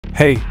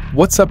Hey,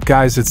 what's up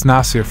guys, it's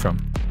Nasir from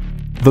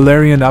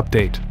Valorant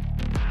Update.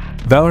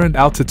 Valorant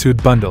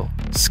Altitude Bundle,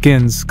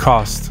 skins,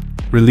 cost,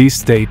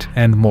 release date,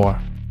 and more.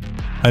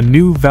 A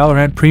new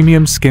Valorant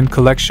Premium Skin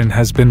Collection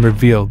has been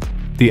revealed,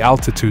 the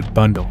Altitude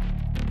Bundle.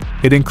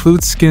 It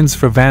includes skins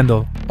for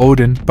Vandal,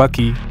 Odin,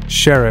 Bucky,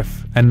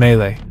 Sheriff, and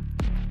Melee.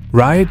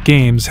 Riot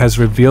Games has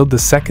revealed the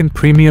second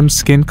Premium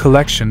Skin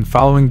Collection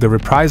following the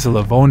reprisal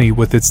of Oni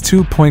with its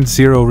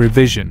 2.0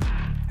 revision,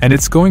 and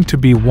it's going to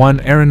be one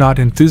aeronaut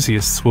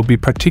enthusiasts will be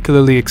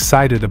particularly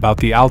excited about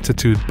the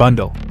Altitude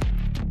Bundle.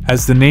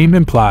 As the name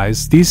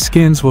implies, these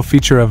skins will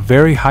feature a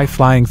very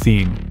high-flying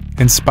theme,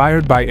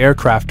 inspired by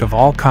aircraft of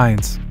all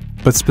kinds,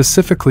 but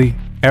specifically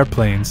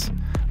airplanes,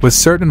 with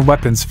certain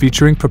weapons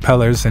featuring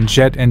propellers and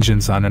jet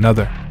engines on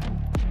another.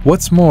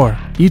 What's more,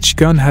 each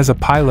gun has a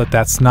pilot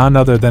that's none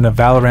other than a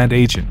Valorant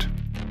agent.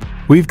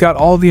 We've got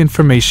all the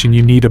information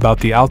you need about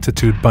the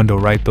Altitude Bundle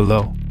right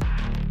below.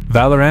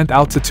 Valorant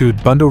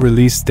Altitude Bundle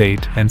release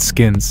date and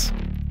skins.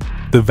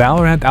 The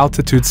Valorant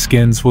Altitude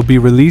skins will be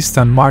released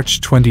on March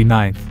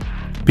 29th,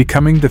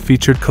 becoming the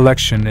featured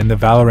collection in the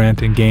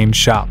Valorant in-game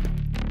shop.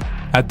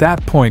 At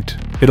that point,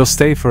 it'll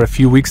stay for a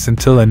few weeks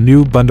until a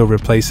new bundle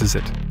replaces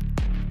it.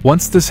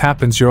 Once this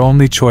happens, your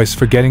only choice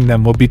for getting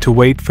them will be to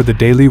wait for the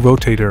daily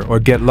rotator or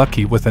get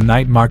lucky with a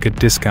night market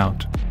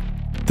discount.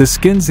 The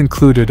skins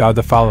included are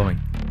the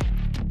following: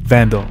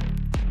 Vandal,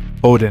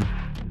 Odin,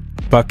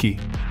 Bucky,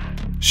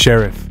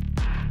 Sheriff,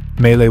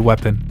 Melee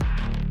weapon.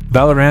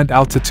 Valorant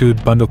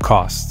Altitude Bundle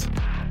cost.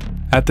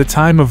 At the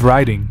time of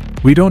writing,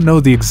 we don't know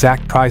the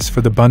exact price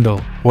for the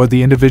bundle or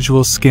the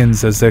individual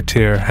skins, as their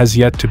tier has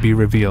yet to be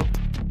revealed.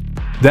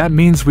 That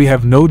means we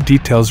have no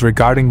details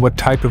regarding what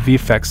type of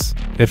effects,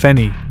 if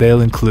any,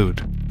 they'll include.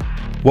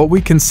 What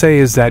we can say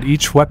is that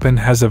each weapon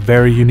has a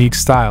very unique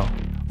style,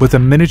 with a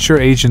miniature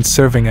agent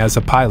serving as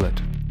a pilot.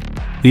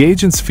 The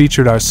agents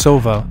featured are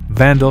Sova,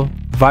 Vandal,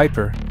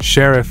 Viper,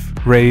 Sheriff,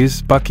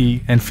 Raze,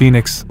 Bucky, and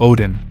Phoenix,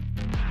 Odin.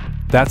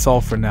 That's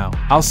all for now.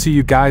 I'll see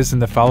you guys in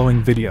the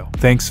following video.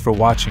 Thanks for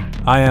watching.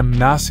 I am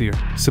Nasir.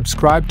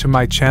 Subscribe to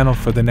my channel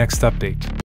for the next update.